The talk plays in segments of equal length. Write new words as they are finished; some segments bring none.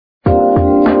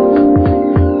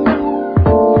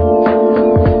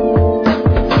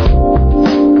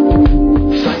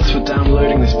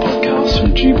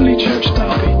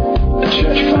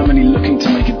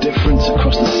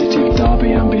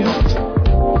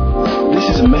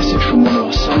message from one of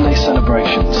our Sunday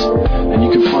celebrations, and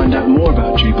you can find out more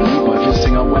about Jubilee by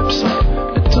visiting our website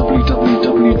at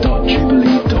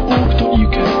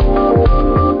www.jubilee.org.uk.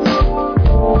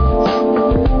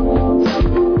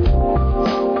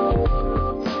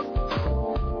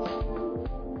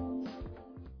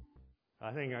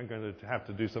 I think I'm going to have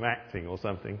to do some acting or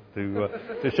something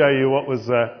to show you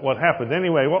what happened.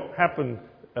 Anyway, what happened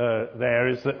there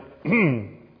is that,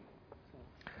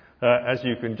 as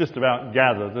you can just about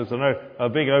gather, there's a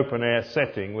big open-air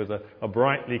setting with a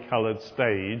brightly coloured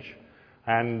stage,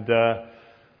 and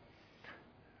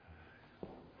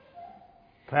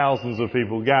thousands of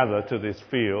people gather to this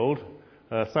field.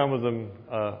 Some of them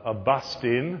are bussed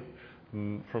in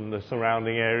from the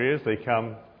surrounding areas. They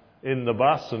come in the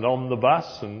bus and on the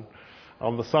bus and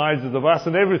on the sides of the bus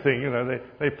and everything.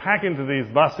 They pack into these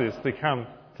buses to come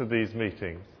to these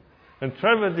meetings. And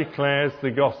Trevor declares the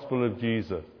gospel of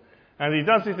Jesus. And he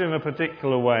does it in a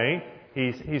particular way.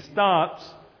 He starts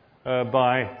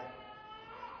by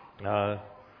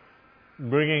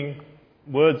bringing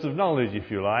words of knowledge, if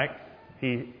you like.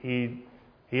 He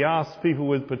asks people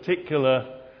with particular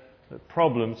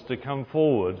problems to come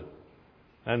forward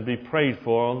and be prayed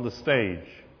for on the stage.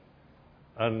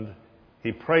 And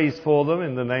he prays for them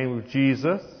in the name of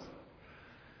Jesus.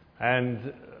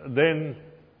 And then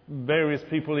various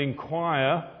people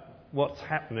inquire what's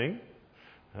happening.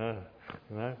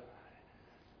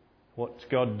 What's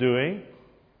God doing?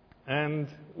 And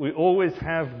we always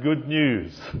have good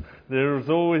news. There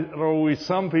are always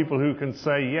some people who can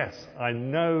say, yes, I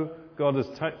know God has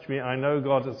touched me, I know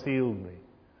God has healed me.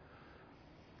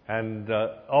 And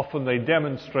often they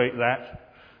demonstrate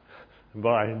that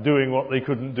by doing what they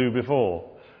couldn't do before.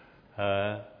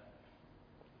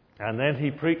 And then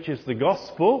he preaches the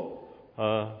gospel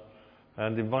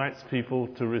and invites people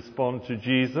to respond to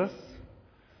Jesus.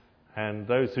 And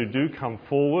those who do come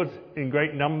forward in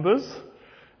great numbers,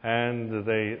 and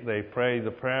they pray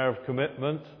the prayer of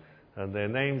commitment, and their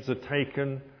names are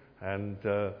taken and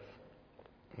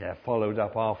followed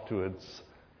up afterwards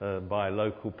by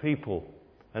local people.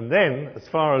 And then, as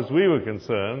far as we were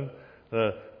concerned,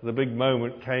 the big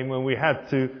moment came when we had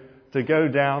to go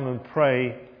down and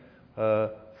pray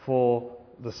for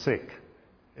the sick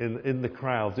in the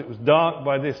crowds. It was dark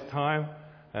by this time,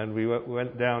 and we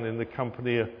went down in the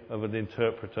company of an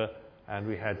interpreter, and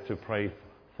we had to pray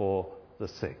for the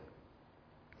sick.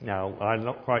 Now, I'm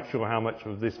not quite sure how much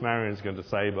of this Marion's going to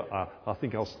say, but I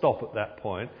think I'll stop at that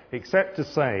point, except to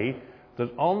say that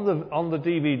on the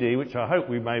DVD, which I hope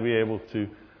we may be able to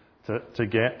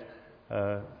get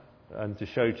and to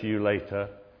show to you later,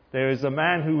 there is a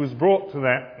man who was brought to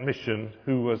that mission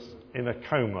who was in a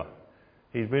coma.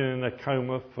 He'd been in a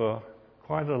coma for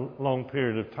quite a long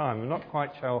period of time. I'm not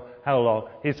quite sure how long.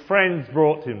 His friends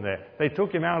brought him there. They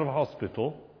took him out of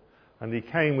hospital, and he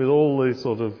came with all these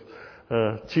sort of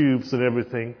tubes and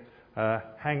everything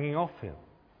hanging off him.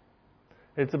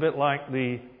 It's a bit like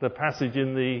the passage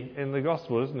in the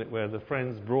gospel, isn't it, where the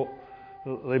friends broke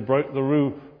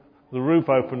the roof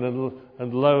open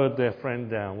and lowered their friend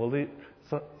down. Well,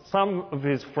 some of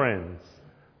his friends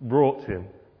brought him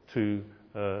to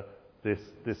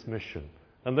this mission.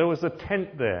 And there was a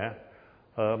tent there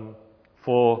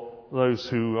for those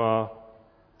who are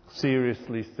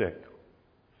seriously sick.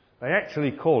 They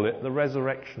actually call it the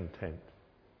resurrection tent,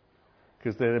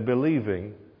 because they're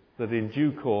believing that in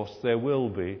due course there will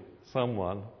be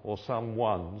someone or some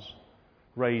ones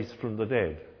raised from the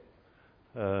dead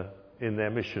in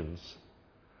their missions.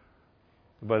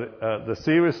 But the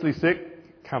seriously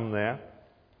sick come there,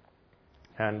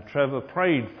 and Trevor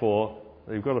prayed for.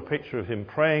 You've got a picture of him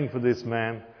praying for this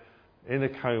man in a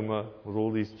coma with all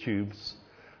these tubes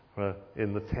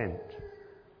in the tent.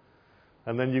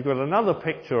 And then you've got another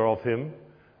picture of him,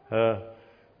 either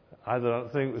I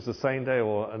think it was the same day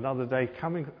or another day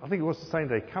coming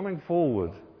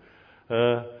forward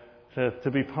to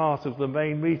be part of the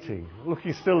main meeting.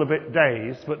 Looking still a bit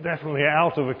dazed, but definitely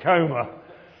out of a coma.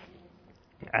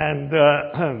 And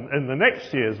in the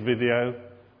next year's video,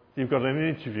 you've got an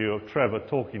interview of Trevor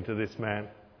talking to this man,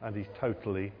 and he's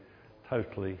totally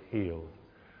healed.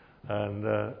 And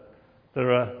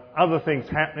there are other things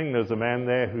happening. There's a man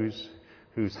there whose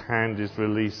hand is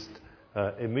released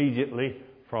immediately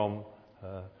from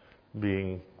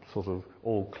being sort of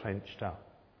all clenched up.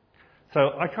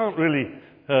 So I can't really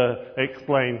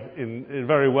explain in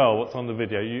very well what's on the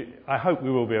video. I hope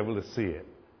we will be able to see it.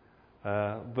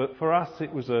 But for us,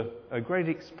 it was a great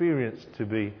experience to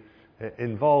be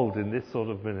involved in this sort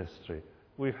of ministry.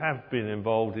 We have been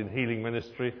involved in healing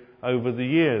ministry over the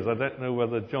years. I don't know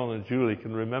whether John and Julie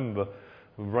can remember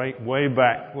way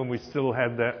back when we still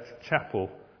had that chapel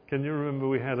Can you remember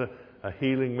we had a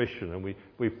healing mission, and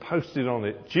we posted on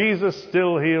it, Jesus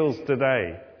still heals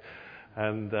today.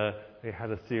 And we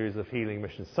had a series of healing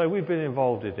missions. So we've been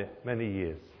involved in it many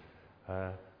years.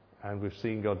 And we've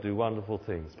seen God do wonderful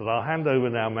things. But I'll hand over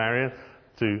now, Marion,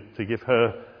 to give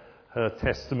her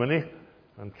testimony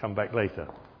and come back later.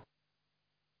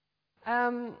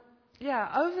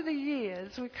 Over the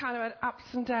years, we've kind of had ups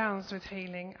and downs with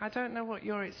healing. I don't know what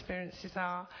your experiences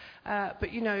are, but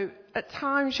at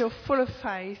times you're full of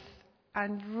faith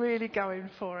and really going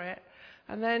for it,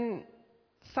 and then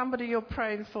somebody you're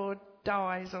praying for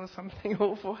dies or something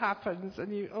awful happens,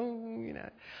 and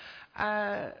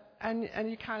and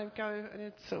you kind of go and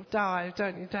you sort of dive,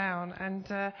 don't you, down.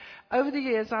 And over the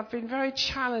years, I've been very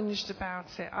challenged about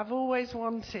it. I've always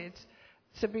wanted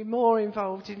to be more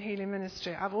involved in healing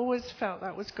ministry. I've always felt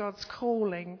that was God's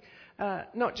calling,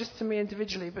 not just to me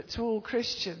individually, but to all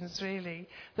Christians, really,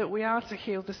 that we are to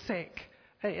heal the sick.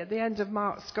 At the end of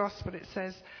Mark's Gospel, it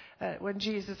says, when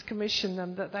Jesus commissioned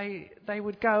them, that they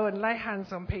would go and lay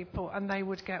hands on people and they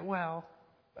would get well.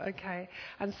 Okay,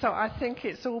 and so I think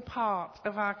it's all part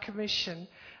of our commission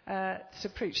to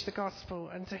preach the gospel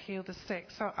and to heal the sick.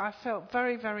 So I felt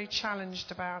very, very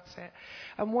challenged about it.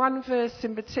 And one verse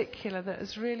in particular that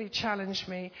has really challenged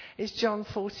me is John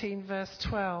 14, verse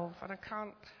 12. And I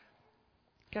can't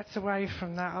get away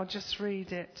from that. I'll just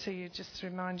read it to you just to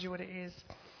remind you what it is.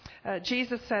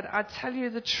 Jesus said, "I tell you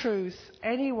the truth,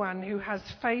 anyone who has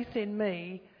faith in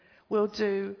me will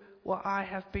do what I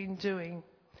have been doing.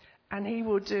 And he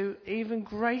will do even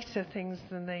greater things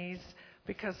than these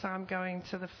because I'm going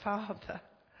to the Father."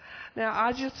 Now,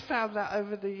 I just found that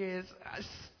over the years,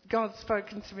 God's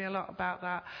spoken to me a lot about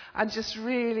that. I'm just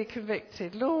really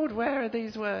convicted. Lord, where are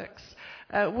these works?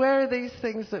 Where are these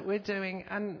things that we're doing?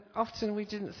 And often we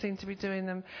didn't seem to be doing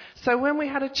them. So when we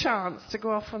had a chance to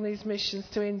go off on these missions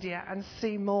to India and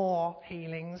see more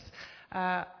healings,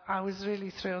 I was really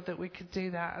thrilled that we could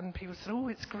do that. And people said, "Oh,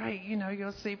 it's great,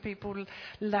 you'll see people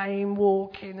lame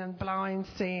walking and blind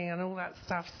seeing and all that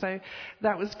stuff." So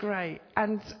that was great.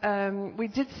 And we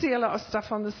did see a lot of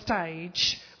stuff on the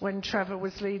stage when Trevor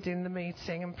was leading the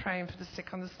meeting and praying for the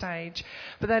sick on the stage.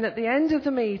 But then at the end of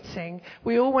the meeting,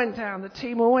 we all went down, the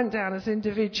team all went down as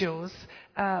individuals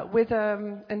with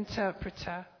an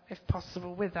interpreter, if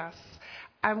possible, with us.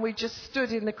 And we just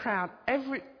stood in the crowd.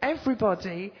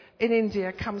 Everybody in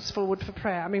India comes forward for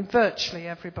prayer. I mean, virtually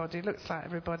everybody. Looks like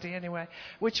everybody anyway.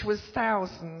 Which was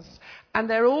thousands. And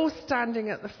they're all standing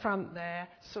at the front there,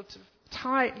 sort of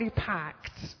tightly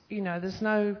packed. There's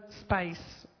no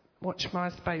space. Watch my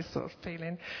space sort of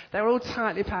feeling. They're all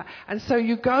tightly packed. And so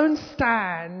you go and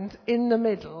stand in the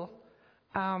middle.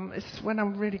 It's when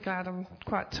I'm really glad I'm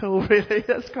quite tall, really.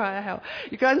 That's quite a help.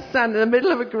 You go and stand in the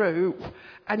middle of a group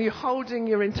and you're holding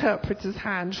your interpreter's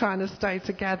hand trying to stay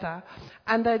together.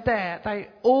 And they're there. They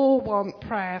all want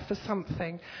prayer for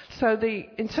something. So the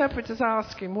interpreter's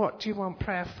asking, "What do you want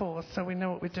prayer for?" So we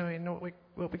know what we're doing, what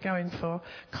we're going for.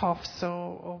 Coughs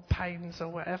or pains or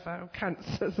whatever, or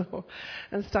cancers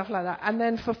and stuff like that. And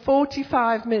then for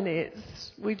 45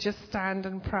 minutes, we just stand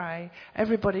and pray.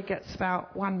 Everybody gets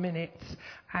about 1 minute.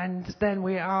 And then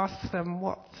we ask them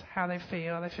how they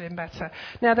feel. Are they feeling better?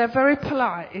 Now, they're very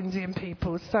polite, Indian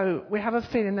people, so we have a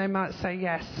feeling they might say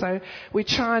yes. So we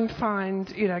try and find,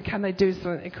 can they do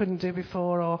something they couldn't do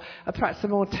before, or perhaps a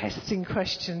more testing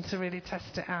question to really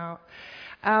test it out.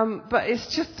 But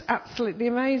it's just absolutely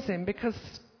amazing because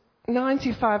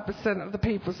 95% of the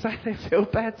people say they feel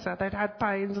better. They'd had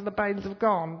pains and the pains have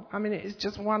gone. I mean, it is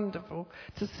just wonderful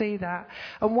to see that.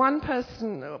 And one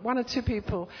or two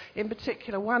people in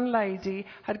particular, one lady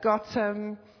had got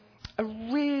when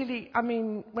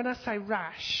I say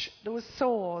rash, there was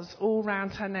sores all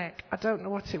round her neck. I don't know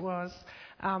what it was.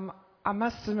 I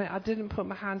must admit, I didn't put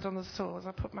my hand on the sores.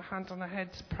 I put my hand on her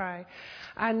head to pray.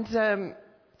 And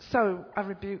so I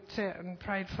rebuked it and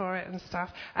prayed for it and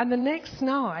stuff. And the next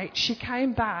night, she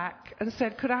came back and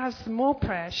said, "Could I have some more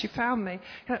prayer?" She found me.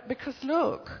 Because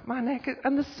look, my neck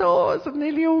and the sores are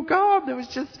nearly all gone. There was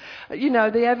just,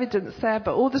 the evidence there,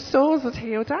 but all the sores had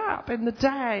healed up in the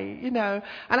day, And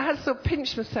I had to sort of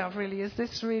pinch myself, really, is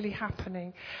this really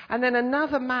happening? And then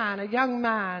another man, a young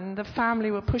man, the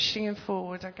family were pushing him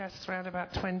forward, I guess around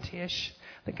about 20-ish,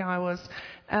 the guy was.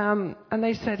 And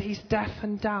they said, "He's deaf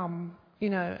and dumb."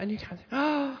 And you kind of think,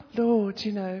 "Oh, Lord,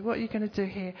 what are you going to do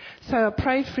here?" So I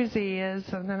prayed for his ears,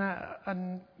 and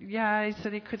then he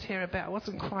said he could hear a bit. I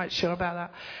wasn't quite sure about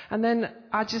that. And then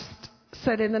I just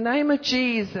said, "In the name of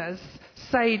Jesus,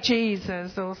 say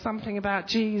Jesus or something about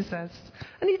Jesus.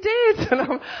 And he did.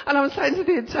 And I'm saying to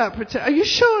the interpreter, are you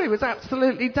sure he was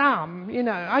absolutely dumb?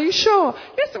 Are you sure?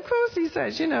 Yes, of course, he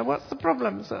says. What's the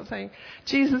problem, sort of thing.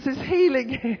 Jesus is healing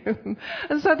him.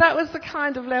 And so that was the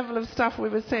kind of level of stuff we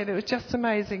were seeing. It was just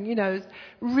amazing.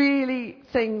 Really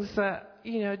things that,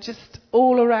 just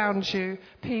all around you,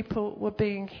 people were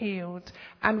being healed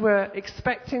and were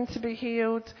expecting to be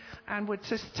healed and were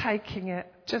just taking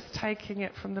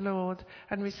it from the Lord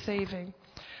and receiving.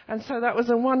 And so that was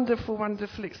a wonderful,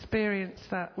 wonderful experience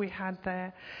that we had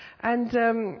there.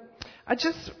 And I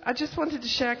just wanted to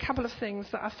share a couple of things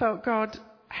that I felt God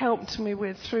helped me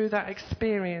with through that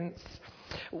experience.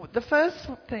 The first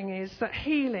thing is that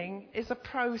healing is a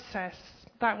process.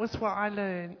 That was what I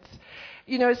learned.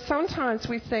 Sometimes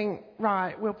we think,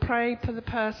 right, we'll pray for the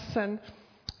person.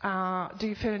 Do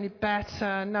you feel any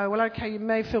better? No, well, okay, you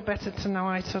may feel better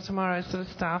tonight or tomorrow, sort of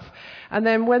stuff. And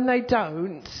then when they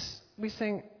don't, we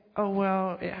think, oh,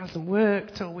 well, it hasn't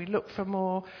worked, or we look for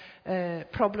more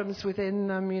problems within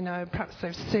them, perhaps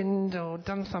they've sinned or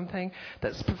done something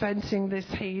that's preventing this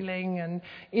healing. And,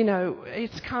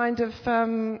 it's kind of,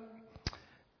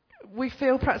 we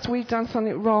feel perhaps we've done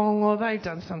something wrong or they've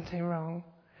done something wrong.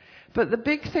 But the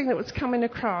big thing that was coming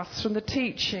across from the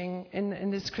teaching in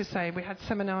this crusade, we had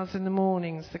seminars in the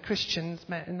mornings, the Christians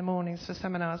met in the mornings for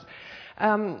seminars,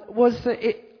 was that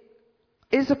it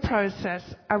is a process,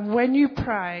 and when you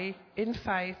pray in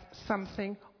faith,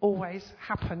 something always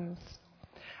happens.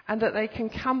 And that they can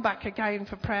come back again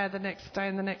for prayer the next day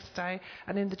and the next day,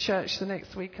 and in the church the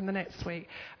next week and the next week.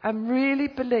 And really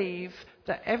believe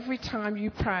that every time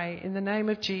you pray in the name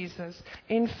of Jesus,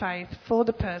 in faith, for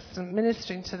the person,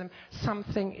 ministering to them,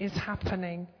 something is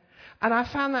happening. And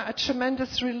I found that a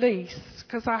tremendous release,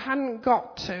 because I hadn't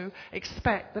got to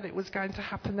expect that it was going to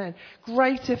happen then.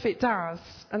 Great if it does,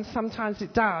 and sometimes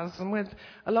it does, and with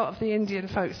a lot of the Indian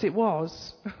folks it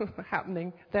was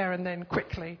happening there and then,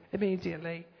 quickly,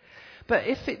 immediately. But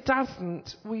if it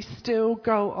doesn't, we still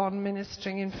go on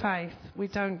ministering in faith. We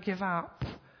don't give up.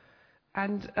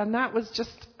 And that was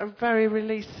just a very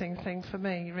releasing thing for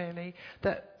me, really,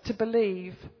 that to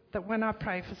believe that when I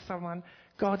pray for someone,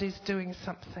 God is doing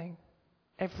something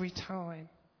every time.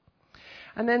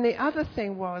 And then the other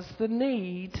thing was the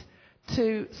need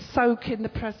to soak in the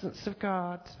presence of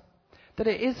God, that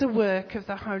it is a work of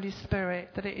the Holy Spirit,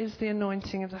 that it is the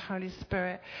anointing of the Holy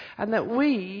Spirit, and that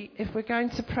we, if we're going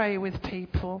to pray with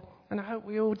people, and I hope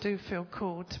we all do feel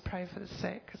called to pray for the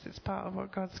sick, because it's part of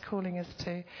what God's calling us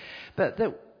to, but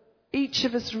that each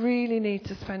of us really need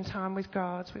to spend time with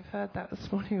God. We've heard that this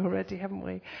morning already, haven't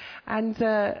we? And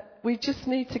we just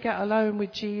need to get alone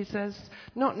with Jesus,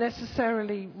 not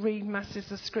necessarily read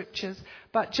masses of scriptures,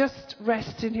 but just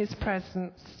rest in his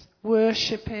presence,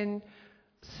 worshipping,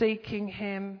 seeking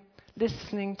him,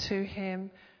 listening to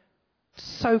him,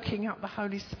 soaking up the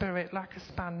Holy Spirit like a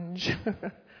sponge,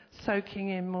 soaking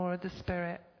in more of the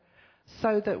Spirit,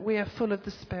 so that we are full of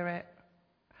the Spirit,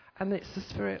 and it's the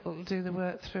Spirit that will do the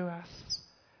work through us.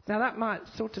 Now that might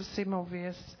sort of seem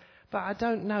obvious, but I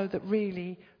don't know that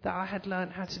really that I had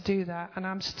learned how to do that, and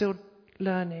I'm still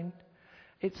learning.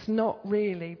 It's not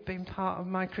really been part of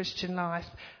my Christian life.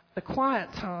 The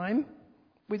quiet time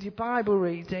with your Bible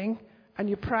reading and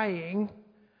your praying,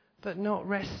 but not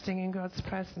resting in God's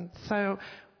presence. So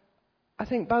I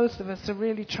think both of us are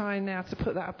really trying now to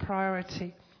put that a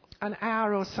priority, an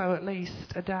hour or so at least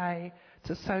a day,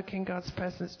 to soak in God's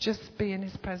presence, just be in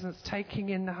his presence, taking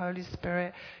in the Holy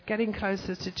Spirit, getting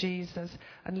closer to Jesus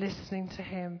and listening to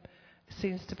him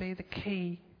seems to be the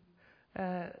key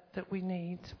that we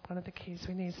need, one of the keys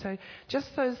we need. So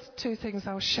just those two things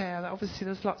I'll share. Obviously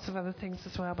there's lots of other things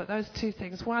as well, but those two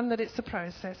things. One, that it's a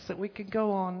process that we can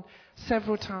go on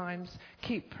several times,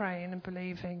 keep praying and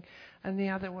believing, and the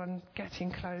other one,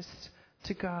 getting close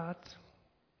to God.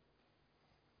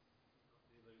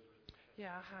 Yeah,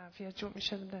 I have. Yeah, do you want me to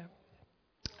share them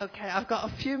now? Okay, I've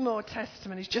got a few more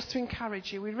testimonies just to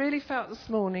encourage you. We really felt this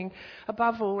morning,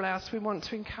 above all else, we want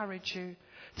to encourage you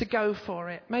to go for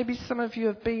it. Maybe some of you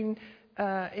have been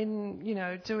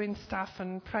doing stuff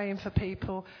and praying for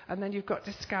people, and then you've got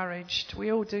discouraged.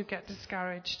 We all do get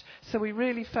discouraged. So we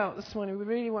really felt this morning, we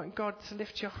really want God to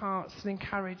lift your hearts and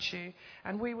encourage you.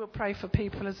 And we will pray for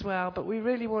people as well, but we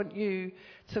really want you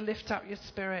to lift up your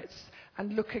spirits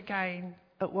and look again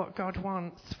at what God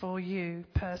wants for you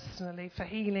personally, for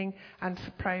healing and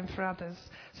for praying for others.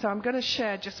 So I'm going to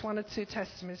share just one or two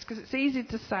testimonies, because it's easy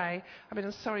to say, I mean,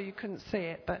 I'm sorry you couldn't see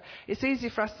it, but it's easy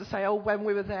for us to say, oh, when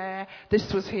we were there,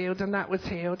 this was healed and that was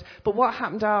healed. But what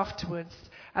happened afterwards?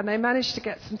 And they managed to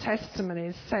get some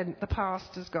testimonies sent. The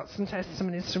pastor's got some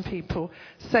testimonies from people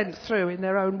sent through in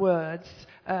their own words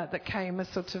that came a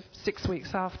sort of 6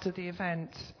 weeks after the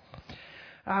event.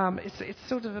 It's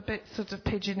sort of a bit sort of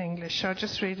pidgin English. I'll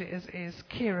just read it as is.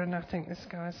 Kieran, I think this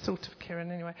guy is sort of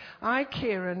Kieran anyway. I,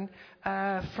 Kieran,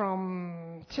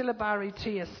 from Tillabari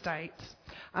Tea Estate,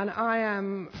 and I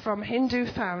am from Hindu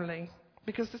family,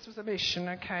 because this was a mission,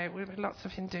 okay, we had lots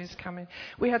of Hindus coming.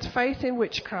 We had faith in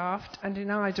witchcraft and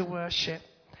in idol worship.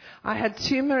 I had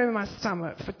tumour in my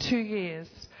stomach for 2 years.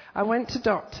 I went to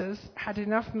doctors, had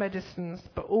enough medicines,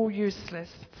 but all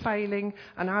useless, failing,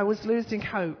 and I was losing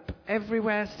hope.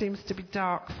 Everywhere seems to be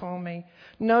dark for me.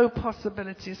 No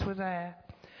possibilities were there.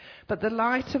 But the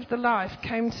light of the life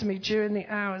came to me during the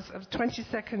hours of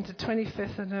 22nd to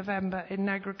 25th of November in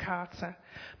Nagracata.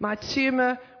 My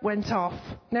tumour went off.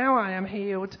 Now I am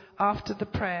healed after the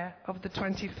prayer of the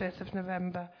 25th of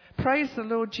November. Praise the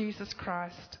Lord Jesus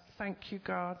Christ. Thank you,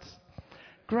 God.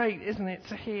 Great, isn't it,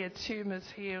 to hear tumours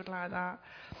healed like that?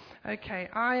 Okay,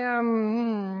 I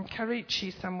am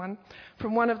Karichi, someone,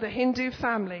 from one of the Hindu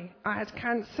family. I had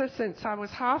cancer since I was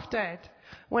half dead,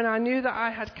 when I knew that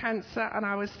I had cancer, and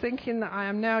I was thinking that I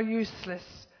am now useless.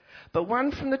 But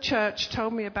one from the church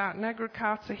told me about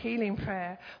Nagracata healing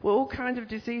prayer, where all kinds of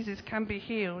diseases can be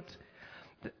healed.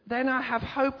 Then I have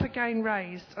hope again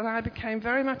raised, and I became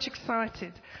very much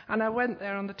excited, and I went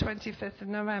there on the 25th of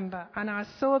November, and I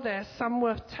saw there some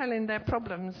were telling their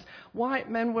problems.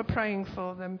 White men were praying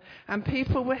for them, and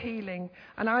people were healing,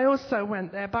 and I also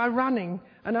went there by running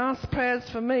and asked prayers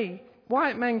for me.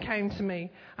 White men came to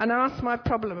me and asked my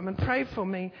problem and prayed for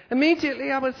me.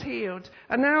 Immediately I was healed,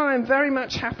 and now I am very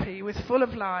much happy with full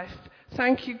of life.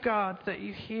 Thank you, God, that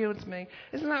you healed me.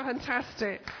 Isn't that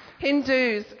fantastic?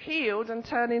 Hindus healed and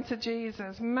turned into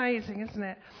Jesus. Amazing, isn't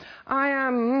it? I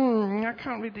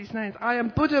can't read these names. I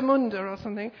am Buddha Munda or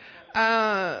something.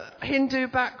 Hindu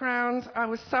background. I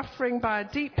was suffering by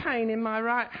a deep pain in my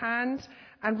right hand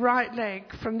and right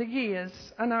leg from the years,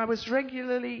 and I was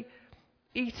regularly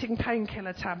eating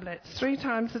painkiller tablets 3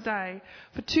 times a day.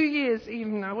 For 2 years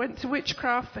even, I went to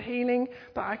witchcraft for healing,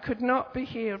 but I could not be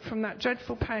healed from that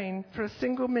dreadful pain for a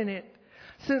single minute.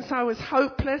 Since I was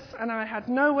hopeless and I had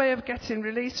no way of getting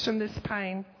release from this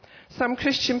pain, some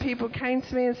Christian people came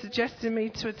to me and suggested me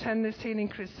to attend this healing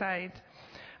crusade,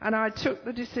 and I took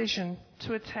the decision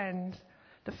to attend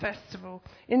the festival.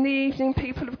 In the evening,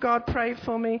 people of God prayed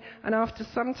for me, and after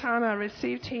some time I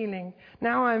received healing.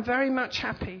 Now I am very much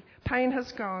happy. Pain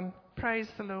has gone. Praise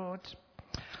the Lord.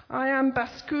 I am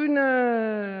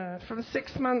Baskuna. From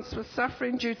 6 months was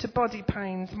suffering due to body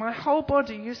pains. My whole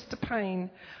body used to pain.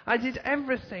 I did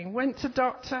everything. Went to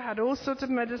doctor, had all sorts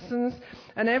of medicines,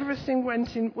 and everything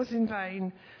was in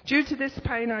vain. Due to this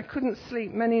pain, I couldn't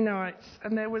sleep many nights,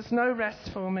 and there was no rest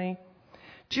for me.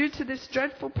 Due to this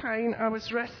dreadful pain, I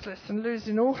was restless and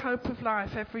losing all hope of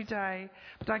life every day.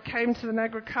 But I came to the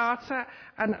Nagracata,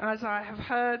 and as I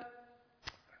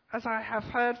have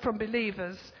heard from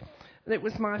believers, it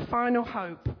was my final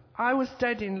hope. I was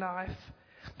dead in life,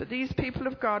 but these people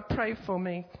of God prayed for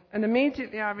me, and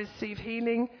immediately I received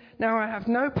healing. Now I have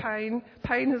no pain.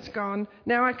 Pain has gone.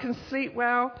 Now I can sleep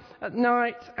well at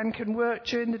night and can work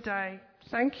during the day.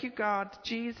 Thank you, God,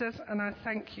 Jesus, and I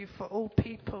thank you for all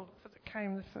people that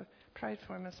came, prayed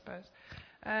for him, I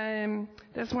suppose.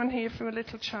 There's one here from a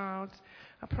little child.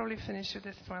 I'll probably finish with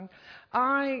this one.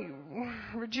 I,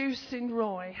 reducing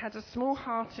Roy, had a small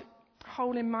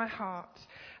hole in my heart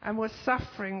and was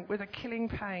suffering with a killing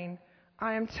pain.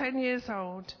 I am 10 years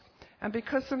old, and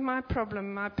because of my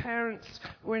problem, my parents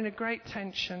were in a great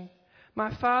tension.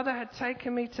 My father had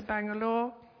taken me to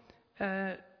Bangalore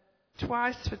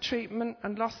twice for treatment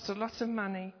and lost a lot of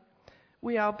money.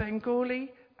 We are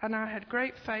Bengali, and I had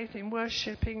great faith in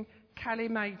worshipping Kali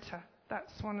Mata.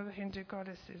 That's one of the Hindu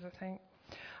goddesses, I think.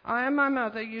 I and my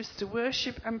mother used to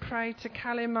worship and pray to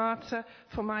Kali Mata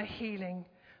for my healing,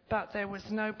 but there was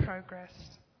no progress.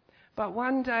 But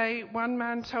one day, one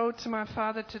man told to my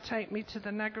father to take me to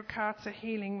the Nagracata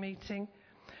healing meeting,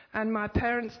 and my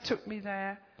parents took me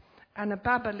there, and a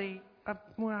Babali,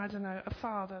 a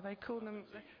father, they call them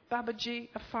Babaji,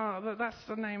 a father, that's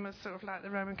the name of sort of like the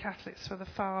Roman Catholics for the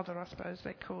father, I suppose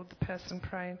they called the person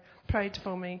prayed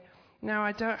for me. Now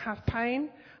I don't have pain,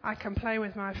 I can play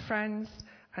with my friends,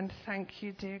 and thank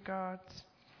you, dear God.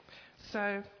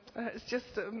 So It's just,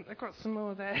 I've got some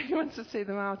more there. You want to see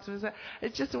them afterwards.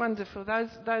 It's just wonderful.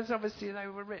 Those obviously they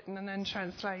were written and then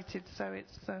translated, so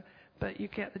it's, but you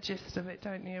get the gist of it,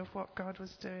 don't you, of what God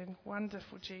was doing.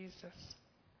 Wonderful Jesus.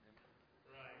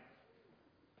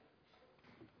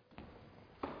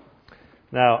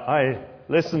 Now, I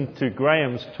listened to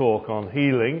Graham's talk on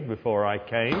healing before I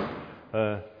came.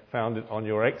 Found it on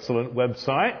your excellent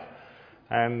website,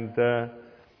 and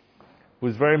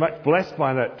was very much blessed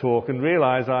by that talk, and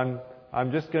realised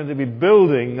I'm just going to be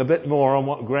building a bit more on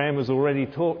what Graham has already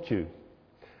taught you.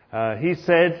 He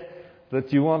said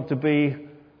that you want to be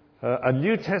a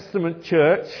New Testament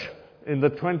church in the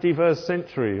 21st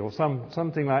century, or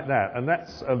something like that, and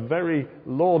that's a very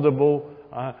laudable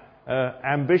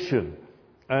ambition.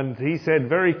 And he said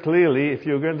very clearly, if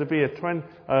you're going to be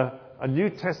a New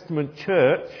Testament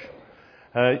church,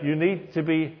 you need to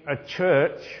be a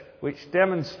church which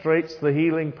demonstrates the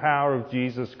healing power of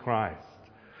Jesus Christ.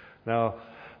 Now,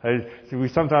 we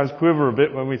sometimes quiver a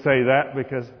bit when we say that,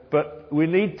 but we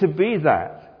need to be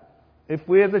that. If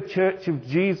we're the church of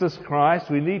Jesus Christ,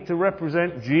 we need to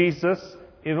represent Jesus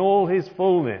in all his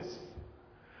fullness.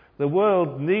 The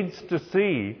world needs to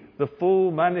see the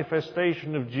full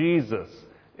manifestation of Jesus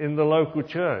in the local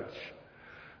church.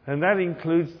 And that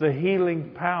includes the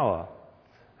healing power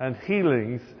and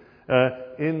healings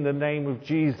in the name of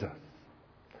Jesus.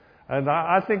 And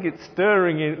I think it's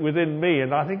stirring within me,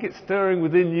 and I think it's stirring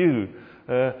within you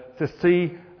to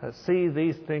see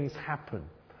these things happen.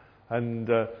 And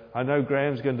I know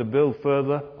Graham's going to build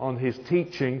further on his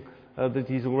teaching that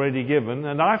he's already given.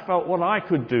 And I felt what I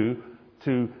could do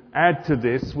to add to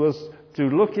this was to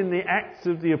look in the Acts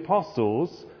of the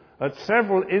Apostles at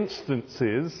several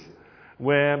instances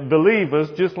where believers,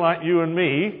 just like you and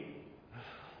me,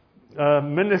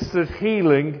 ministered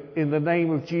healing in the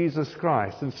name of Jesus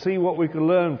Christ, and see what we can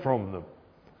learn from them.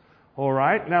 All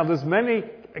right? Now, there's many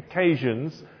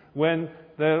occasions when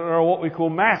there are what we call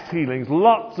mass healings.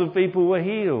 Lots of people were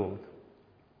healed.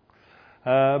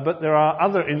 But there are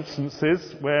other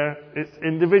instances where it's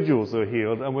individuals who are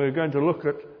healed, and we're going to look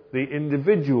at the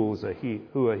individuals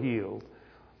who are healed.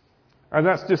 And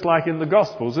that's just like in the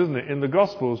Gospels, isn't it? In the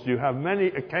Gospels, you have many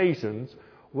occasions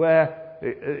where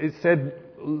it said,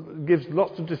 gives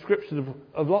lots of descriptions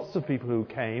of lots of people who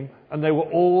came, and they were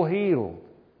all healed.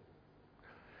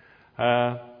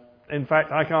 In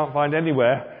fact, I can't find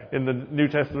anywhere in the New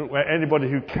Testament where anybody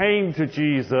who came to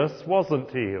Jesus wasn't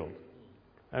healed.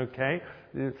 Okay?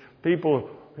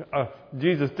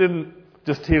 Jesus didn't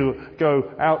just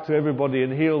go out to everybody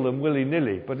and heal them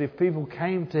willy-nilly, but if people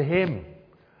came to him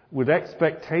with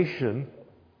expectation,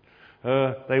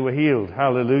 they were healed.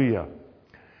 Hallelujah.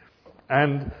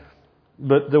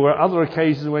 But there were other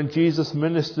occasions when Jesus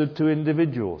ministered to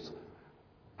individuals.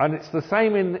 And it's the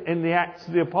same in the Acts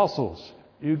of the Apostles.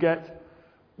 You get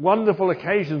wonderful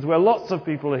occasions where lots of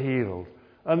people are healed.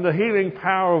 And the healing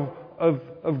power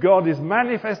of God is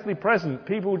manifestly present.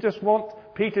 People just want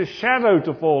Peter's shadow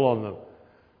to fall on them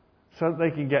so that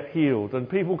they can get healed. And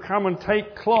people come and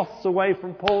take cloths away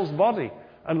from Paul's body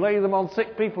and lay them on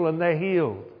sick people, and they're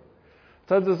healed.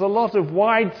 So there's a lot of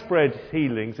widespread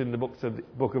healings in the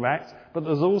book of Acts, but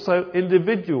there's also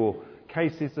individual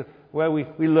cases where we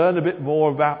learn a bit more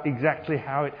about exactly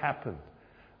how it happened.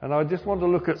 And I just want to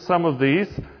look at some of these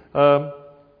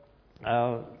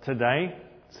today,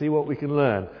 see what we can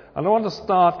learn. And I want to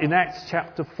start in Acts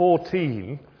chapter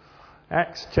 14.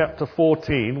 Acts chapter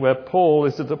 14, where Paul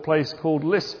is at a place called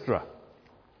Lystra.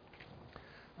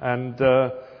 And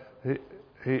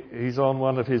he's on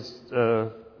one of his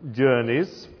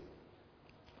journeys,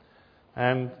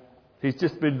 and he's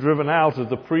just been driven out of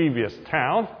the previous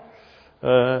town,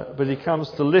 but he comes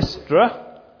to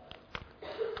Lystra,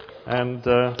 and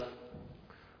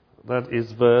that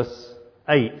is verse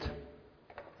 8.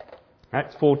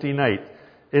 Acts 14:8.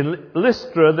 In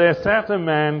Lystra there sat a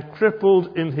man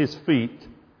crippled in his feet,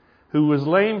 who was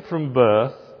lame from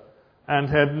birth and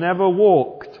had never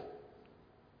walked.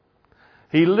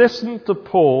 He listened to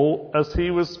Paul as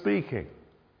he was speaking.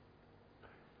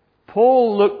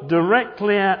 Paul looked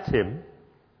directly at him,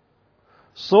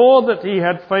 saw that he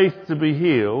had faith to be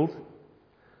healed,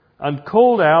 and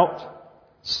called out,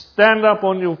 "Stand up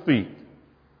on your feet."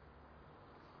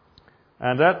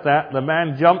 And at that, the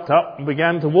man jumped up and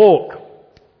began to walk.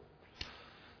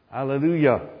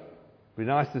 Hallelujah. Be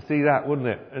nice to see that, wouldn't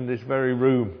it, in this very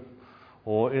room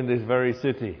or in this very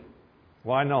city.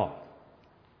 Why not?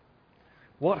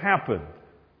 What happened?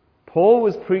 Paul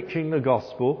was preaching the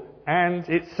gospel, and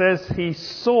it says he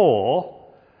saw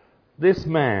this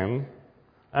man,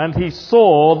 and he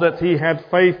saw that he had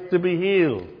faith to be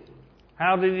healed.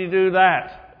 How did he do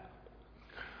that?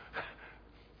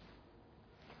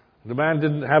 The man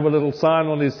didn't have a little sign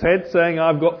on his head saying,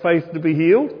 "I've got faith to be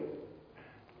healed."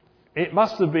 It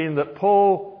must have been that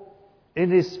Paul,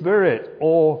 in his spirit,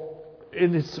 or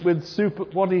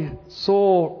what he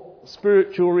saw,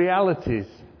 spiritual realities,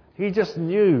 he just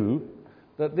knew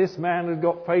that this man had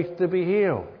got faith to be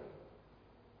healed.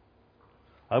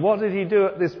 And what did he do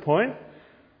at this point?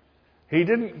 He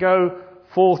didn't go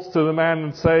forth to the man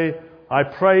and say, "I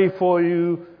pray for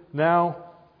you now,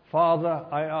 Father,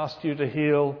 I ask you to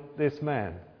heal this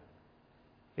man."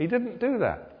 He didn't do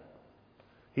that.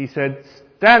 He said,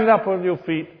 "Stand up on your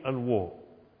feet and walk."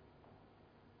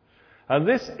 And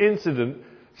this incident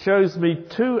shows me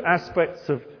two aspects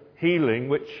of healing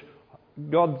which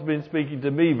God's been speaking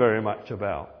to me very much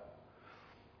about.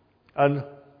 And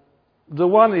the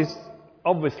one is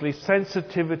obviously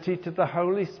sensitivity to the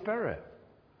Holy Spirit.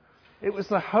 It was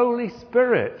the Holy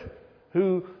Spirit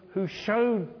who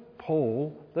showed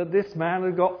Paul that this man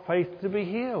had got faith to be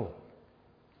healed.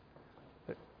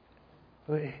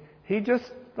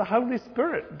 The Holy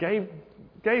Spirit gave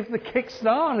the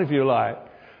kickstart, if you like,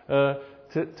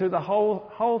 to the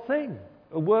whole thing.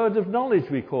 A word of knowledge,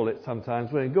 we call it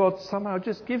sometimes, when God somehow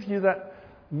just gives you that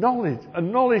knowledge, a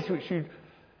knowledge which you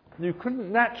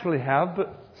couldn't naturally have,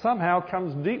 but somehow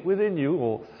comes deep within you,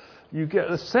 or you get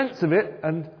a sense of it,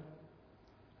 and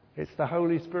it's the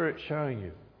Holy Spirit showing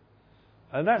you.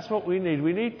 And that's what we need.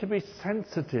 We need to be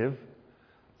sensitive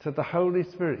to the Holy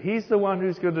Spirit. He's the one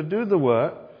who's going to do the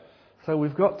work, so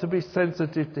we've got to be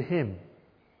sensitive to Him.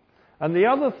 And the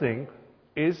other thing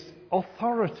is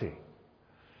authority.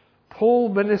 Paul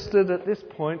ministered at this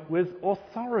point with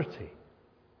authority.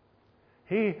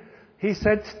 He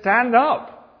said, "Stand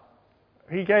up."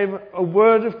 He gave a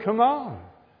word of command.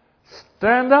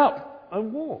 Stand up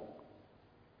and walk.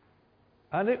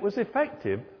 And it was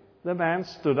effective. The man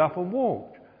stood up and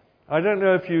walked. I don't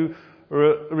know if you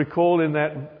recall in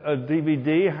that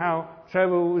DVD how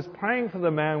Trevor was praying for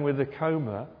the man with the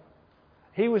coma.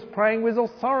 He was praying with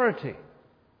authority.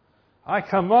 "I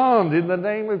command in the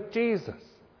name of Jesus.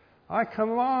 I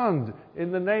command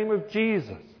in the name of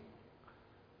Jesus."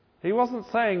 He wasn't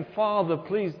saying, "Father,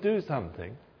 please do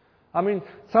something." I mean,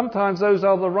 sometimes those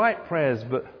are the right prayers,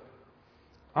 but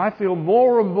I feel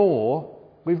more and more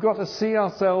we've got to see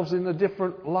ourselves in a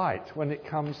different light when it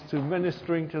comes to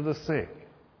ministering to the sick.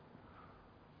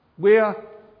 We're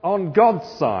on God's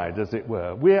side, as it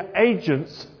were. We're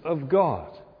agents of God.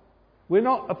 We're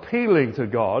not appealing to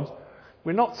God.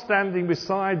 We're not standing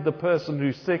beside the person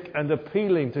who's sick and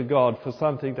appealing to God for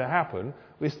something to happen.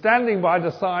 We're standing by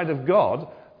the side of God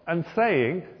and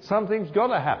saying something's got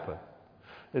to happen,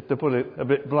 to put it a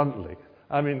bit bluntly.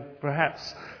 I mean,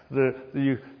 perhaps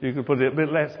you could put it a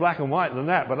bit less black and white than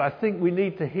that, but I think we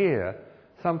need to hear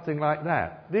something like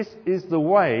that. This is the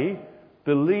way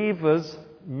believers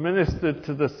ministered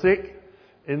to the sick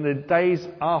in the days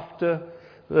after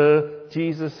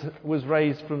Jesus was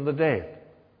raised from the dead.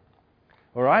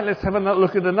 All right, let's have a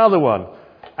look at another one.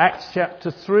 Acts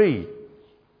chapter 3.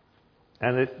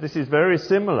 And this is very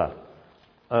similar.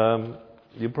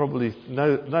 You probably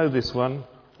know this one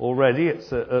already.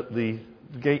 It's at the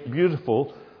Gate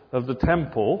Beautiful of the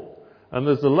temple. And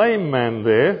there's a lame man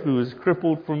there who is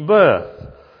crippled from birth.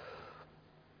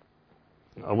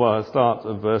 Well, I'll start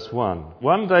at verse 1.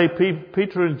 One day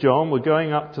Peter and John were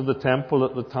going up to the temple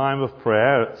at the time of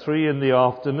prayer at 3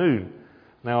 p.m.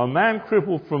 Now a man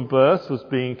crippled from birth was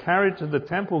being carried to the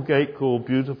temple gate called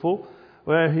Beautiful,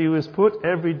 where he was put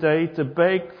every day to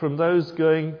beg from those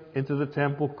going into the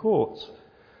temple courts.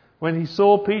 When he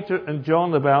saw Peter and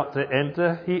John about to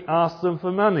enter, he asked them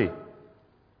for money.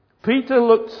 Peter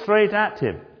looked straight at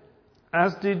him,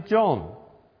 as did John.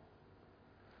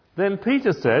 Then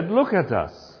Peter said, "Look at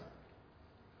us."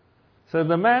 So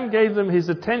the man gave them his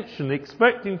attention,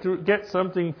 expecting to get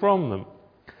something from them.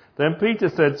 Then Peter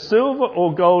said, "Silver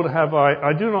or gold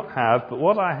I do not have, but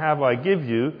what I have I give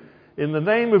you. In the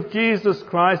name of Jesus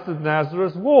Christ of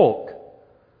Nazareth, walk."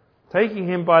 Taking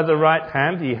him by the right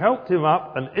hand, he helped him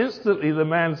up, and instantly the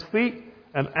man's feet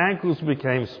and ankles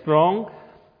became strong.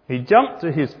 He jumped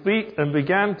to his feet and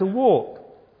began to walk.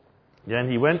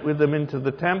 Then he went with them into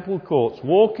the temple courts,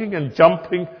 walking and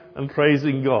jumping and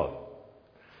praising God.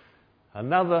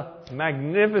 Another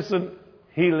magnificent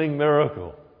healing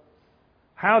miracle.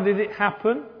 How did it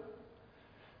happen?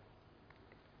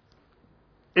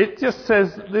 It just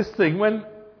says this thing. When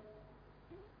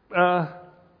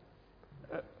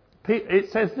it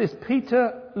says this,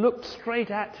 Peter looked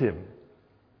straight at him,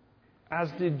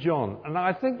 as did John. And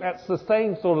I think that's the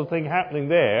same sort of thing happening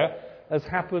there as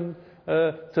happened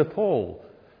to Paul.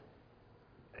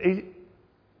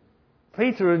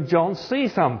 Peter and John see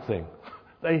something.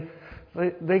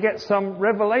 they get some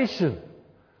revelation.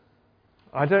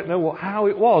 I don't know how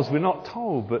it was, we're not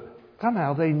told, but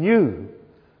somehow they knew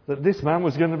that this man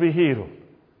was going to be healed.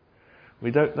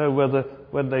 We don't know whether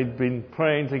when they'd been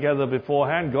praying together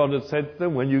beforehand, God had said to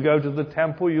them, when you go to the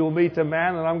temple, you'll meet a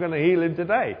man and I'm going to heal him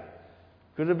today.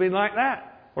 Could have been like that.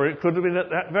 Or it could have been at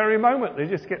that very moment. They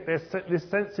just get this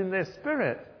sense in their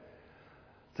spirit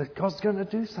that God's going to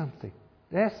do something.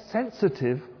 They're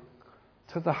sensitive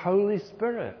to the Holy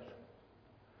Spirit.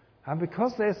 And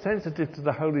because they're sensitive to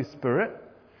the Holy Spirit,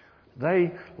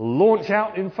 they launch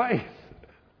out in faith.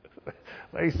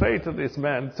 They say to this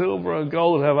man, silver and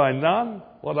gold have I none.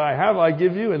 What I have I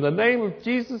give you. In the name of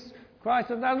Jesus Christ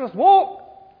of Nazareth, walk.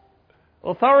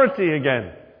 Authority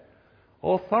again.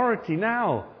 Authority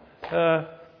now.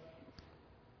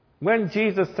 When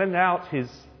Jesus sent out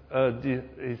the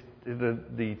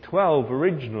 12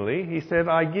 originally, he said,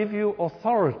 I give you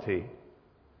authority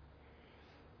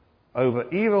over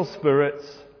evil spirits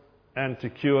and to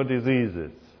cure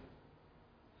diseases.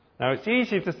 Now it's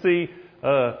easy to see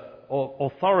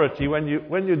authority when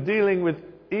you're dealing with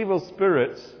evil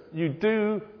spirits. You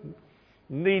do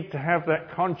need to have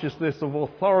that consciousness of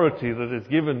authority that is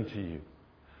given to you.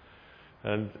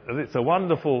 And it's a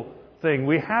wonderful thing.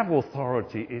 We have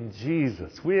authority in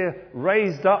Jesus. We're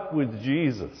raised up with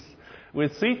Jesus.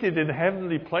 We're seated in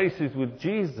heavenly places with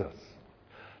Jesus.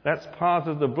 That's part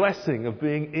of the blessing of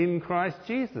being in Christ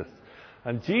Jesus.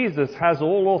 And Jesus has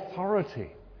all authority.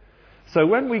 So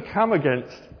when we come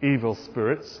against evil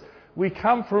spirits, we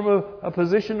come from a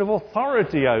position of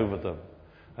authority over them.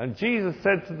 And Jesus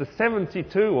said to the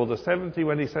 72 or the 70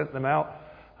 when he sent them out,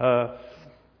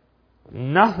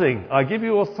 nothing, I give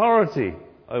you authority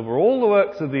over all the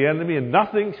works of the enemy, and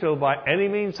nothing shall by any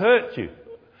means hurt you.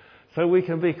 So we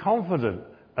can be confident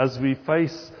as we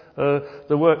face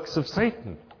the works of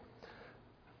Satan.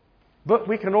 But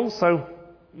we can also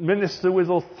minister with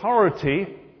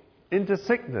authority into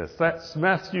sickness. That's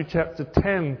Matthew chapter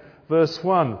 10, verse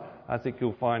 1. I think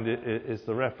you'll find it is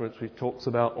the reference which talks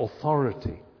about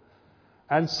authority.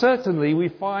 And certainly we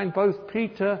find both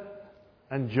Peter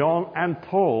and John and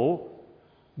Paul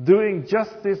doing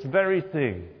just this very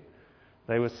thing.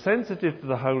 They were sensitive to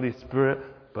the Holy Spirit,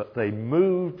 but they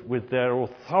moved with their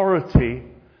authority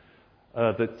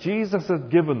that Jesus had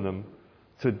given them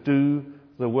to do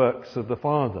the works of the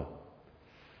Father.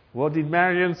 What did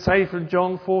Marion say from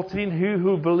John 14? He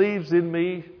who believes in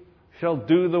me shall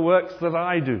do the works that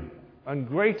I do, and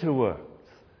greater works.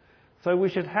 So we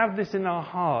should have this in our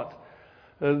heart,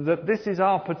 that this is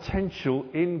our potential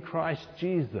in Christ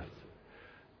Jesus.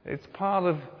 It's part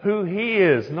of who He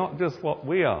is, not just what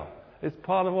we are. It's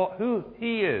part of who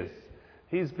He is.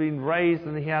 He's been raised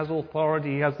and He has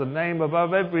authority. He has the name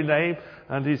above every name,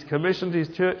 and He's commissioned His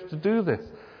church to do this.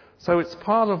 So it's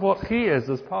part of what He is,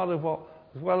 as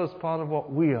well as part of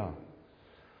what we are.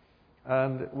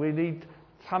 And we need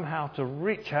somehow to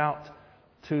reach out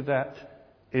to that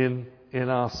in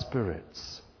our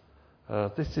spirits.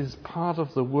 This is part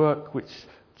of the work which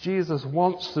Jesus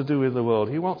wants to do in the world.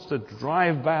 He wants to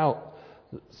drive out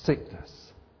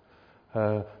sickness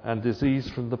and disease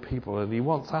from the people, and He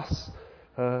wants us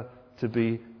to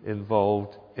be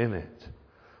involved in it.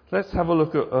 Let's have a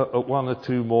look at one or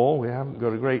two more. We haven't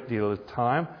got a great deal of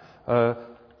time to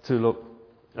look.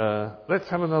 Let's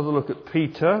have another look at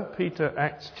Peter. Peter,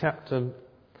 Acts chapter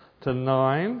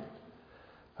 9.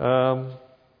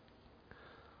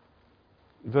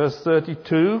 Verse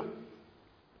 32.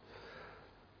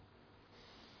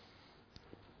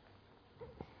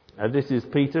 And this is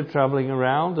Peter travelling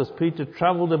around. As Peter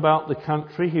travelled about the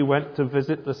country, he went to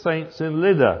visit the saints in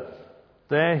Lydda.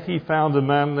 There he found a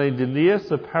man named Aeneas,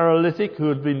 a paralytic who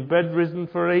had been bedridden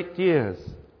for 8 years.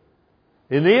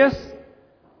 Aeneas,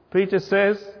 Peter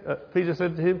said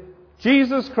to him,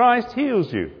 Jesus Christ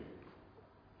heals you.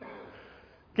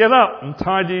 Get up and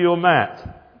tidy your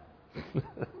mat.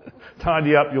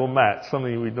 Tidy up your mat,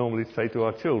 something we normally say to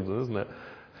our children, isn't it?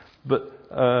 But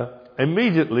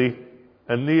immediately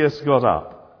Aeneas got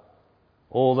up.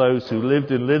 All those who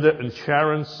lived in Lydda and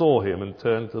Sharon saw him and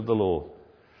turned to the Lord.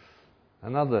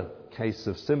 Another case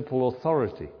of simple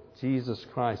authority. Jesus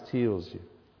Christ heals you.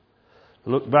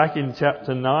 Look back in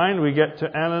chapter 9, we get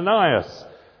to Ananias,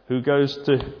 who goes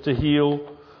to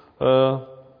heal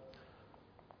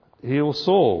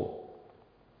Saul.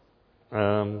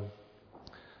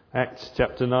 Acts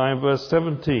chapter 9, verse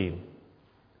 17.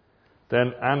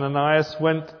 Then Ananias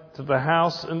went to the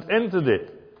house and entered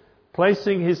it.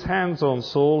 Placing his hands on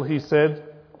Saul, he said,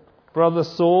 Brother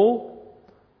Saul,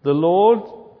 the Lord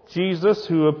Jesus,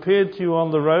 who appeared to you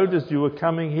on the road as you were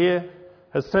coming here,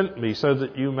 has sent me so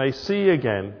that you may see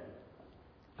again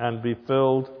and be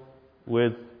filled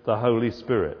with the Holy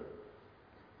Spirit.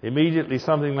 Immediately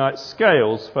something like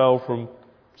scales fell from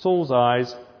Saul's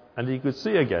eyes and he could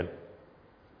see again.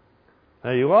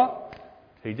 There you are.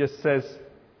 He just says,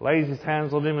 lays his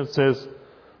hands on him and says,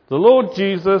 "The Lord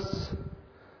Jesus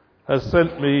has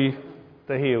sent me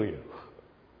to heal you."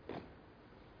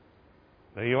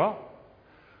 There you are.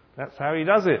 That's how he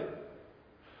does it.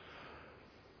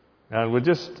 And we're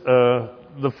just,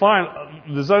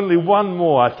 there's only one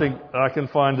more I think I can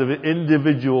find of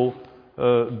individual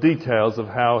details of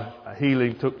how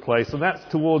healing took place, and that's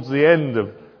towards the end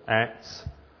of Acts,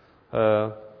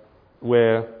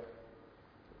 where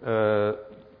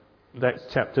that's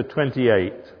chapter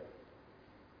 28,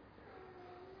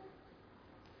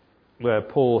 where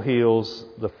Paul heals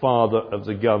the father of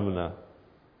the governor.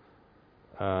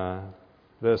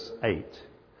 Verse 8.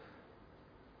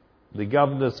 The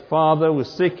governor's father was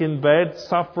sick in bed,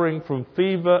 suffering from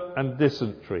fever and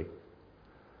dysentery.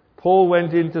 Paul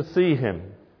went in to see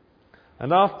him,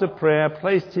 and after prayer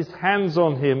placed his hands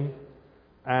on him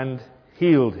and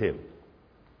healed him.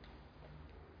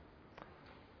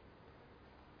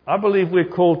 I believe we're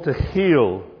called to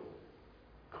heal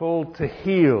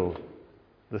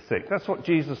the sick. That's what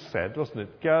Jesus said, wasn't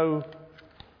it? Go,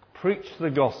 preach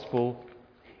the gospel,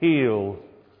 heal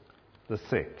the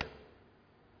sick.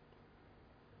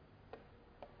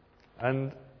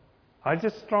 And I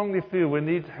just strongly feel we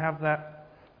need to have that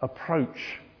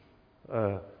approach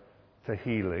to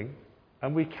healing,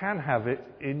 and we can have it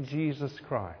in Jesus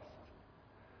Christ.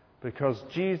 Because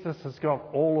Jesus has got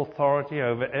all authority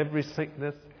over every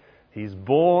sickness. He's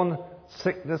borne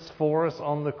sickness for us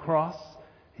on the cross.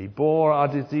 He bore our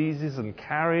diseases and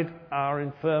carried our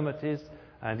infirmities,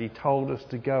 and he told us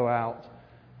to go out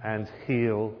and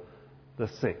heal the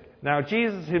sick. Now,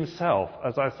 Jesus himself,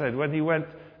 as I said, when he went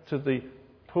to the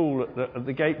pool at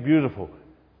the Gate Beautiful,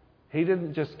 he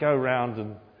didn't just go round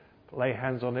and lay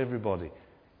hands on everybody.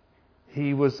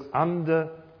 He was under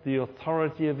the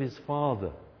authority of his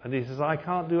Father. And he says, "I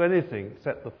can't do anything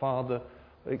except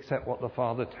what the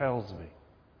Father tells me."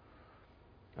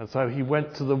 And so he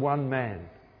went to the one man,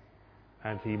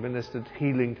 and he ministered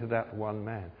healing to that one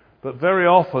man. But very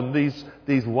often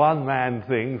these one-man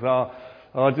things are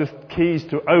just keys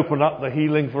to open up the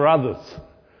healing for others,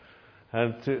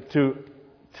 and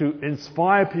to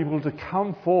inspire people to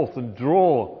come forth and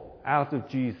draw out of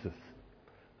Jesus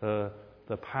the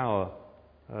power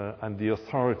and the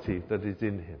authority that is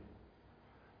in him.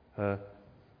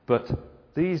 But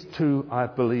these two, I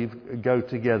believe, go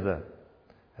together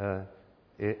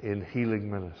in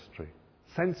healing ministry.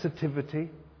 Sensitivity.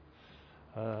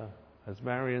 As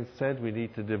Marion said, we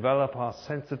need to develop our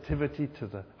sensitivity to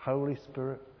the Holy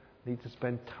Spirit. We need to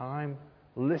spend time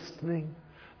listening,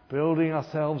 building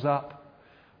ourselves up,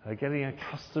 getting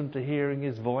accustomed to hearing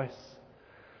his voice.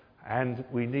 And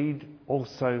we need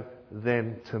also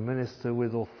then to minister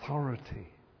with authority.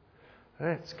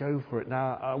 Let's go for it.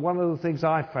 Now, one of the things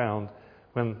I found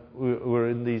when we were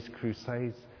in these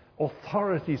crusades,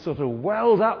 authority sort of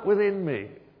welled up within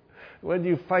me. When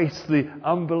you face the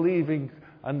unbelieving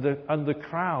and the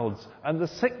crowds and the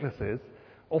sicknesses,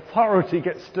 authority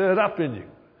gets stirred up in you.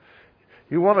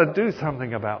 You want to do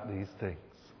something about these things.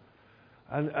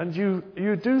 And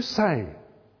you do say,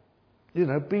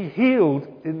 be healed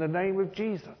in the name of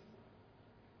Jesus.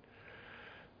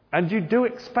 And you do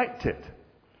expect it.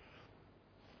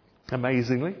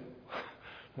 Amazingly.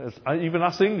 Even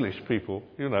us English people,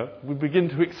 we begin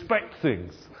to expect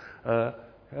things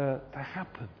to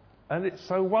happen. And it's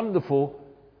so wonderful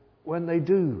when they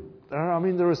do. There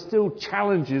are still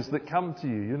challenges that come to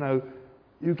you.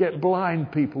 You get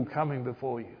blind people coming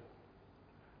before you.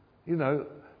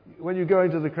 When you go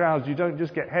into the crowds, you don't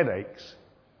just get headaches.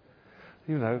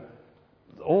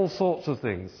 All sorts of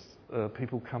things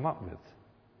people come up with.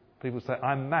 People say,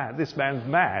 "I'm mad. This man's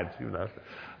mad,"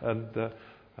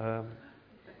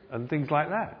 and things like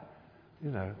that.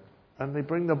 And they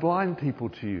bring the blind people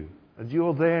to you, and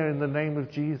you're there in the name of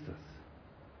Jesus.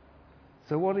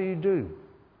 So what do?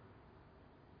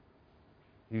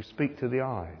 You speak to the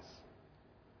eyes.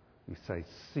 You say,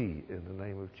 "See in the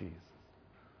name of Jesus."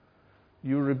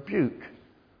 You rebuke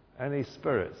any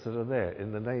spirits that are there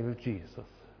in the name of Jesus.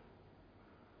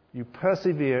 You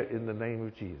persevere in the name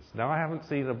of Jesus. Now, I haven't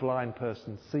seen a blind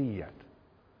person see yet,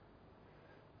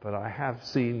 but I have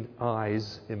seen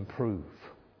eyes improve.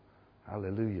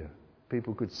 Hallelujah.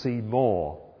 People could see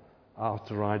more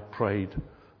after I'd prayed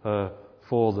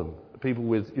for them. People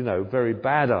with, very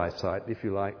bad eyesight, if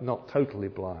you like, not totally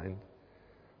blind,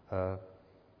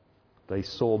 they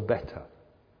saw better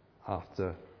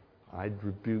after I'd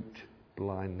rebuked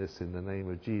blindness in the name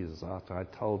of Jesus, after I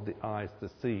told the eyes to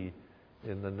see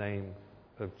in the name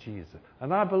of Jesus.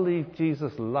 And I believe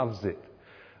Jesus loves it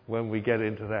when we get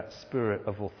into that spirit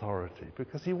of authority,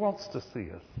 because he wants to see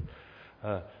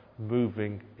us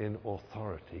moving in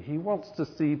authority. He wants to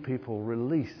see people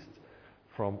released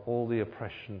from all the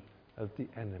oppression of the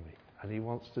enemy. And he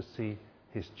wants to see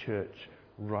his church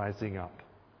rising up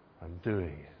and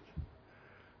doing it.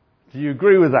 Do you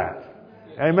agree with that?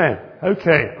 Amen.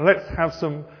 Okay, let's have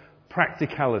some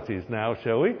practicalities now,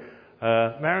 shall we?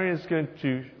 Marion is going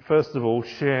to, first of all,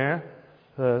 share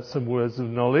some words of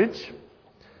knowledge.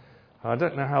 I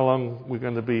don't know how long we're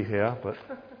going to be here, but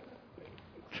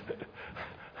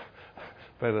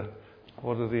better.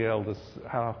 What are the elders?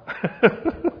 How?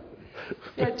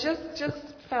 Yeah, just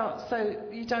felt so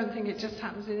you don't think it just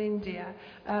happens in India.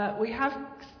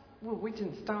 We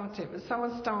didn't start it, but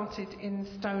someone started in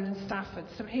Stone and Stafford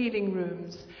some healing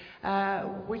rooms,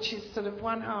 which is sort of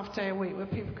 1.5 day a week where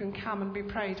people can come and be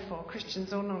prayed for,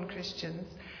 Christians or non-Christians.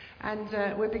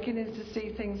 And we're beginning to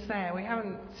see things there. We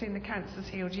haven't seen the cancers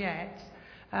healed yet,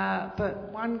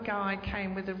 but one guy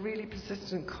came with a really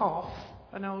persistent cough,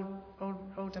 an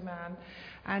older man,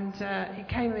 and he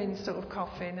came in sort of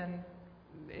coughing, and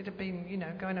it had been,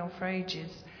 going on for ages.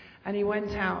 And he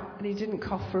went out and he didn't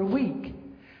cough for a week.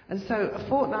 And so a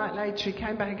fortnight later he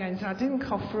came back again and said, I didn't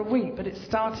cough for a week, but it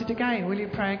started again. Will you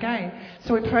pray again?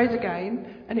 So we prayed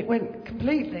again, and it went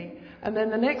completely. And then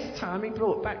the next time he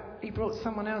brought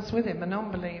someone else with him, a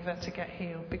non-believer, to get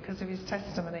healed because of his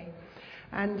testimony.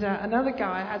 And another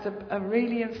guy has a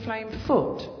really inflamed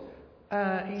foot.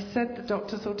 He said the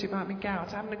doctor thought it might be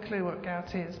gout. I haven't a clue what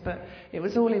gout is, but it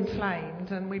was all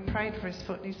inflamed, and we prayed for his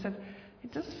foot, and he said,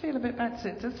 it does feel a bit better,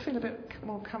 it does feel a bit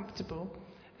more comfortable.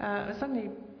 It was only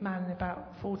a man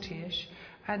about 40-ish,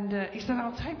 and he said,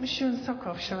 I'll take my shoe and sock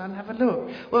off, shall I, and have a look.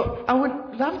 Well, I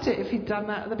would loved it if he'd done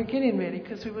that at the beginning, really,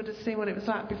 because we would have seen what it was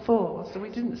like before, so we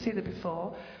didn't see the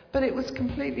before. But it was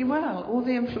completely well. All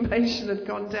the inflammation had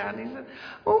gone down. He said,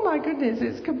 oh my goodness,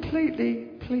 it's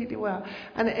completely well.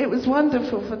 And it was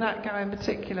wonderful for that guy in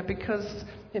particular, because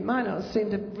it might not have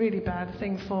seemed a really bad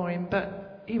thing for him,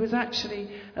 but he was actually,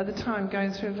 at the time,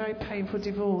 going through a very painful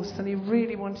divorce, and he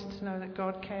really wanted to know that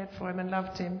God cared for him and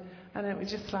loved him, and it was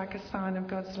just like a sign of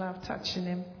God's love touching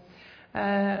him.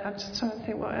 I'm just trying to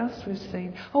think what else we've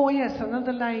seen. Oh yes,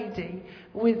 another lady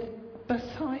with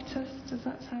bursitis, does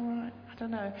that sound right? I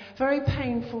don't know. Very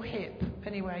painful hip.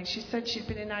 Anyway, she said she'd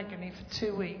been in agony for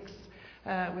 2 weeks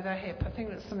with her hip. I think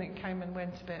that something came and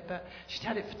went a bit, but she'd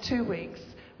had it for 2 weeks.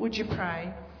 Would you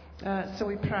pray? So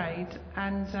we prayed,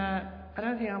 and I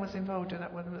don't think I was involved in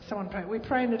that one, but someone prayed. We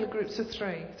pray in little groups of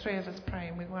three of us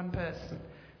praying with one person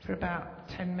for about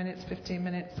 10 minutes, 15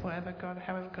 minutes, however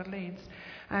God leads.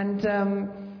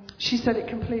 And she said it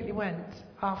completely went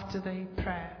after the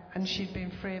prayer, and she'd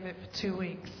been free of it for 2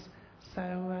 weeks.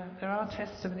 So there are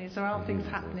testimonies, there are things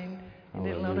happening in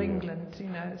little old England,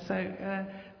 so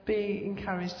be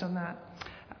encouraged on that.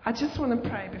 I just want to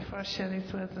pray before I share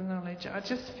these words of knowledge. I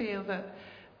just feel that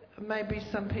maybe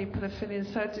some people are feeling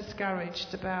so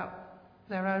discouraged about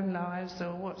their own lives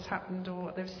or what's happened or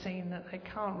what they've seen that they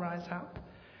can't rise up.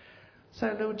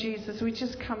 So Lord Jesus, we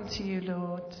just come to you,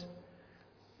 Lord.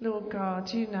 Lord God,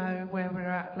 you know where we're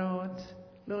at, Lord.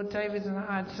 Lord, David and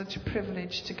I had such a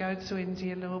privilege to go to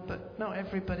India, Lord, but not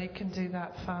everybody can do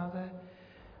that, Father.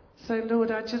 So Lord,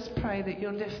 I just pray that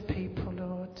you'll lift people,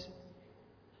 Lord.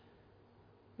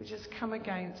 We just come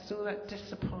against all that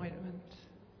disappointment,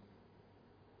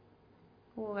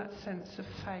 all that sense of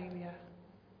failure,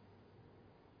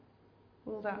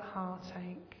 all that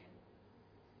heartache.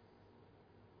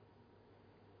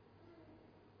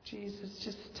 Jesus,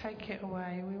 just take it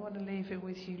away. We want to leave it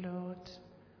with you, Lord.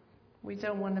 We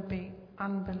don't want to be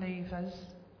unbelievers.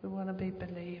 We want to be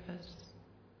believers.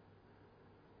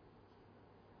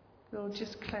 Lord,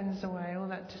 just cleanse away all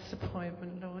that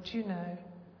disappointment, Lord. You know.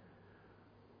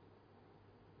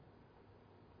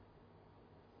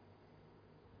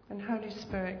 And Holy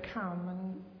Spirit,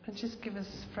 come and just give us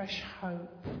fresh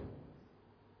hope.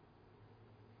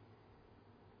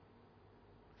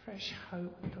 Fresh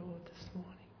hope, Lord, this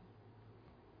morning.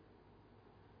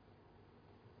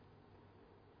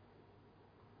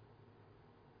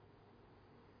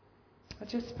 I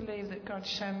just believe that God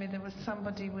showed me there was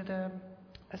somebody with a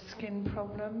skin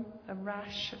problem, a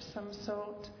rash of some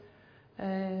sort,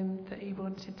 that he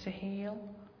wanted to heal.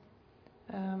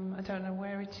 I don't know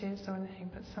where it is or anything,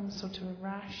 but some sort of a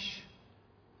rash.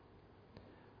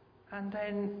 And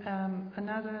then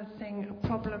another thing, a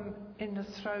problem in the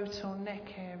throat or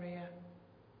neck area.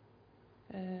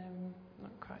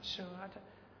 Not quite sure.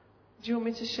 Do you want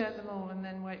me to share them all and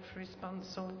then wait for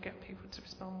response, or get people to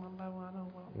respond one by one, or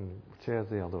what? Share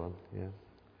the other one, yeah.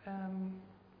 And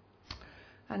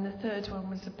the third one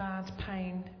was a bad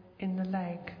pain in the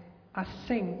leg. I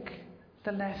think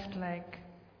the left leg.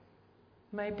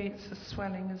 Maybe it's a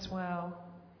swelling as well,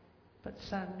 but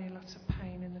certainly a lot of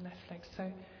pain in the left leg. So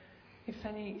if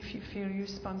you feel you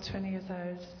respond to any of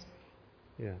those.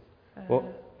 Yeah.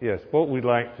 What we'd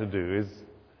like to do is,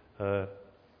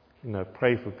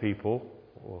 pray for people,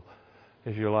 or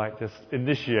if you like, just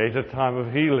initiate a time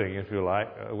of healing, if you like,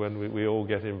 when we all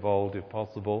get involved, if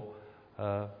possible,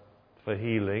 for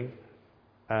healing.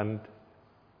 And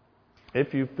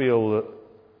if you feel that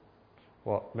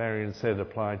what Marion said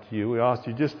applied to you, we ask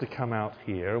you just to come out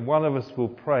here, and one of us will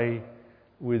pray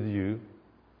with you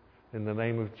in the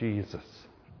name of Jesus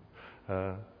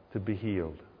to be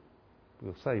healed.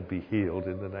 We'll say be healed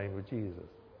in the name of Jesus,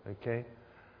 okay?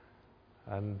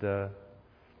 And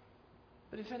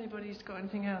but if anybody's got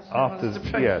anything else they after, want us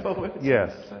to pray forward.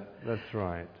 Yes, that's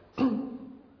right.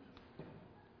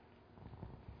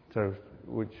 So,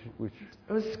 which?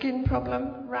 It was a skin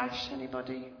problem, rash.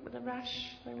 Anybody with a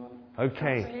rash? Anyone?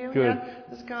 Okay, good. Yeah.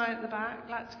 There's a guy at the back.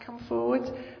 Like to come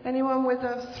forward. Anyone with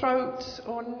a throat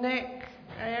or neck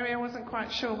area? I wasn't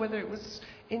quite sure whether it was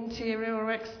interior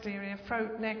or exterior.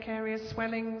 Throat, neck area,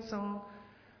 swellings or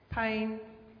pain.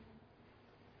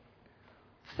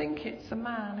 I think it's a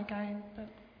man again, but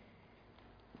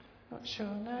not sure.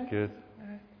 No. Good.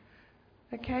 No.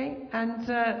 Okay, and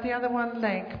the other one,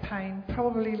 leg pain,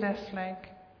 probably left leg.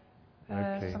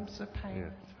 Okay. Some sort of pain. Yeah.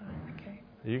 That's fine. Okay.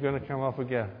 Are you going to come up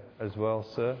again as well,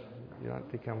 sir? You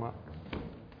like to come up?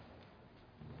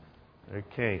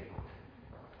 Okay.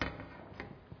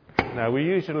 Now, we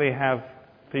usually have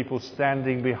people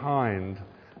standing behind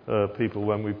people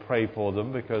when we pray for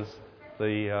them, because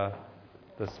the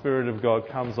Spirit of God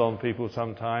comes on people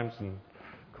sometimes and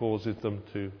causes them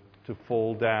to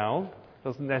fall down.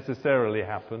 Doesn't necessarily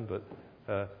happen, but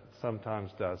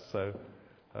sometimes does. So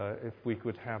if we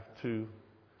could have two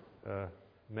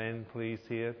men, please,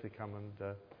 here to come and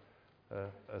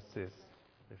assist.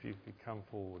 If you could come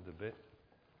forward a bit.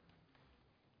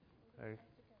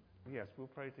 Yes, we'll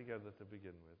pray together to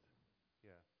begin with.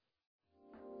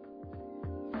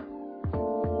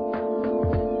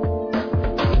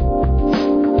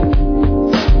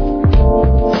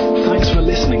 Thanks for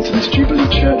listening to this Jubilee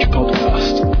Church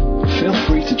podcast. Feel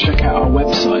free to check out our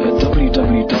website at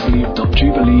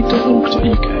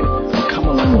www.jubilee.org.uk and come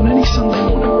along on any Sunday